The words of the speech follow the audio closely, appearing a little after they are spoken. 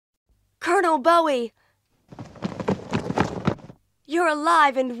Colonel Bowie! You're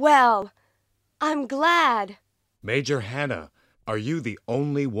alive and well. I'm glad. Major Hannah, are you the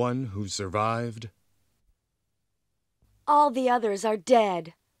only one who survived? All the others are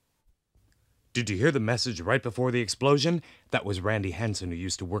dead. Did you hear the message right before the explosion? That was Randy Hansen, who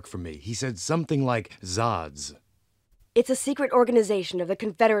used to work for me. He said something like Zods. It's a secret organization of the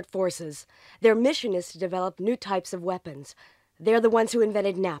Confederate forces. Their mission is to develop new types of weapons. They're the ones who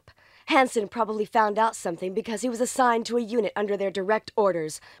invented NAP. Hansen probably found out something because he was assigned to a unit under their direct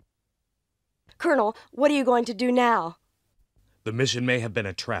orders. Colonel, what are you going to do now? The mission may have been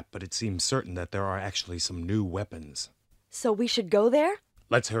a trap, but it seems certain that there are actually some new weapons. So we should go there?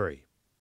 Let's hurry.